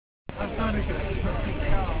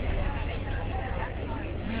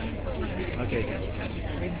Okay.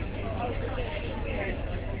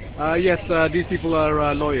 Yes, these people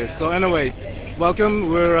are lawyers. So anyway, welcome.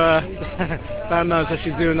 We're time now is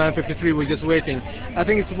actually 09:53. We're just waiting. I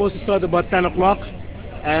think it's supposed to start about 10 o'clock,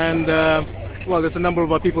 and well, there's a number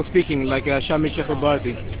of people speaking, like Shami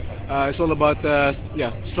Chakrabarti. It's all about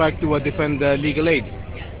strike to defend legal aid.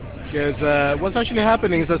 Because what's actually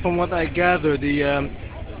happening is that, from what I gather, the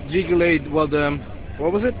legal aid, well,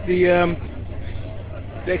 what was it?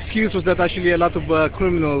 The excuse was that actually a lot of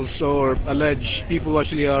criminals, or alleged people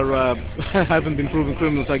actually are haven't been proven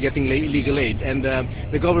criminals, are getting legal aid, and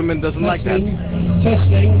the government doesn't like that.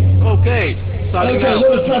 Testing. Okay. Okay, a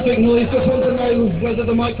lot of traffic noise. Just want to know whether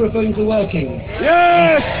the microphones are working.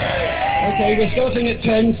 Yes! Okay, we're starting at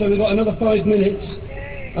 10, so we've got another 5 minutes.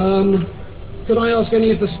 Could I ask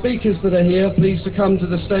any of the speakers that are here, please, to come to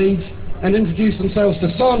the stage and introduce themselves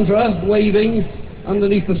to Sandra, waving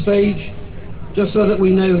underneath the stage, just so that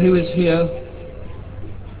we know who is here.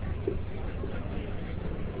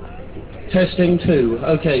 Testing 2.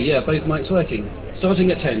 Okay, yeah, both mics working.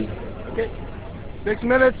 Starting at 10. Okay. 6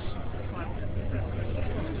 minutes.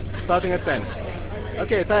 Starting at 10.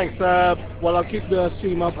 Okay, thanks. Well, I'll keep the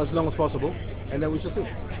stream up as long as possible, and then we shall see.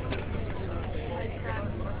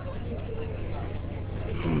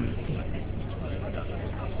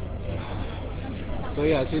 So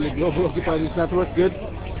yeah, it's really Global Occupiers Network. Good.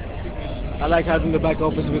 I like having the back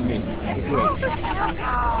office with me. It's great.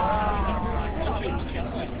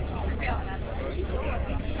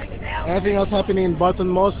 Anything else happening in Barton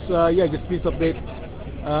Moss? Yeah, just please update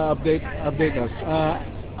us.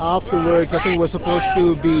 Afterwards, I think we're supposed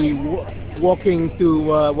to be walking to,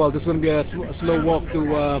 well, there's going to be a slow walk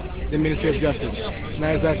to the Ministry of Justice.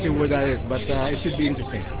 Not exactly where that is, but it should be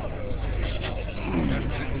interesting.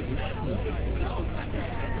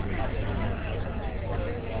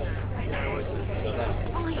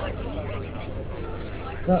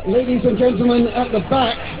 Ladies and gentlemen, at the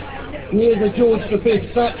back, near the George V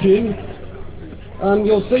statue,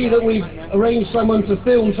 you'll see that we've arranged someone to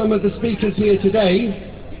film some of the speakers here today,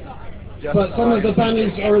 but some of the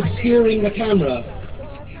banners are obscuring the camera.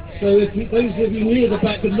 So if those of you near the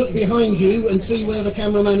back could look behind you and see where the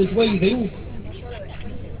cameraman is waving,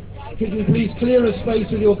 could you please clear a space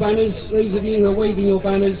with your banners? Those of you who are waving your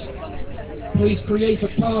banners, please create a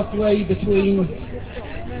pathway between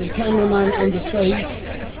the cameraman and the stage.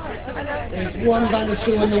 There's one banner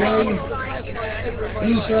still in the way.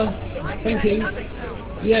 You, sir, thinking.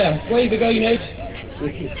 Yeah, wave again, Ed.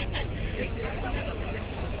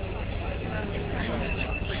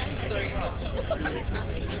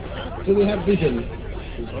 Do we have vision?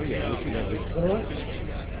 Oh yeah, we should have vision. All right.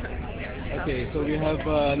 Okay, so we have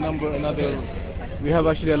we have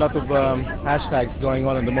actually a lot of hashtags going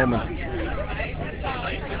on at the moment.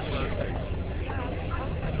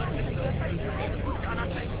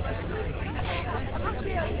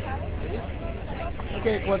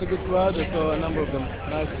 Okay, quite a good crowd. I saw a number of them.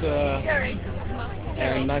 Nice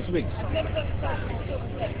and nice wigs.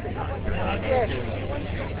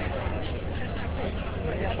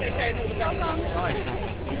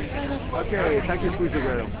 Okay, thank you, Squeezy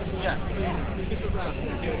Girl. Yeah.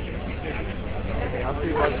 I'll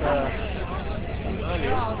see what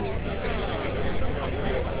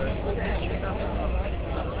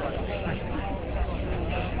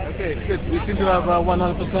okay, good. We seem to have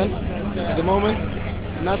 100% at the moment.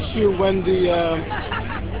 Not sure when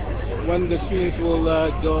the screens will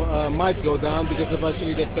might go down, because of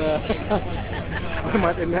actually that we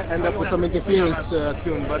might end up with some interference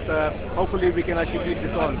soon. But hopefully we can actually keep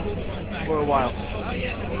this on for a while.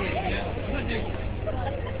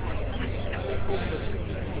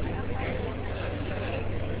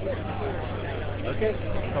 Okay,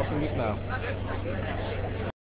 talking it now.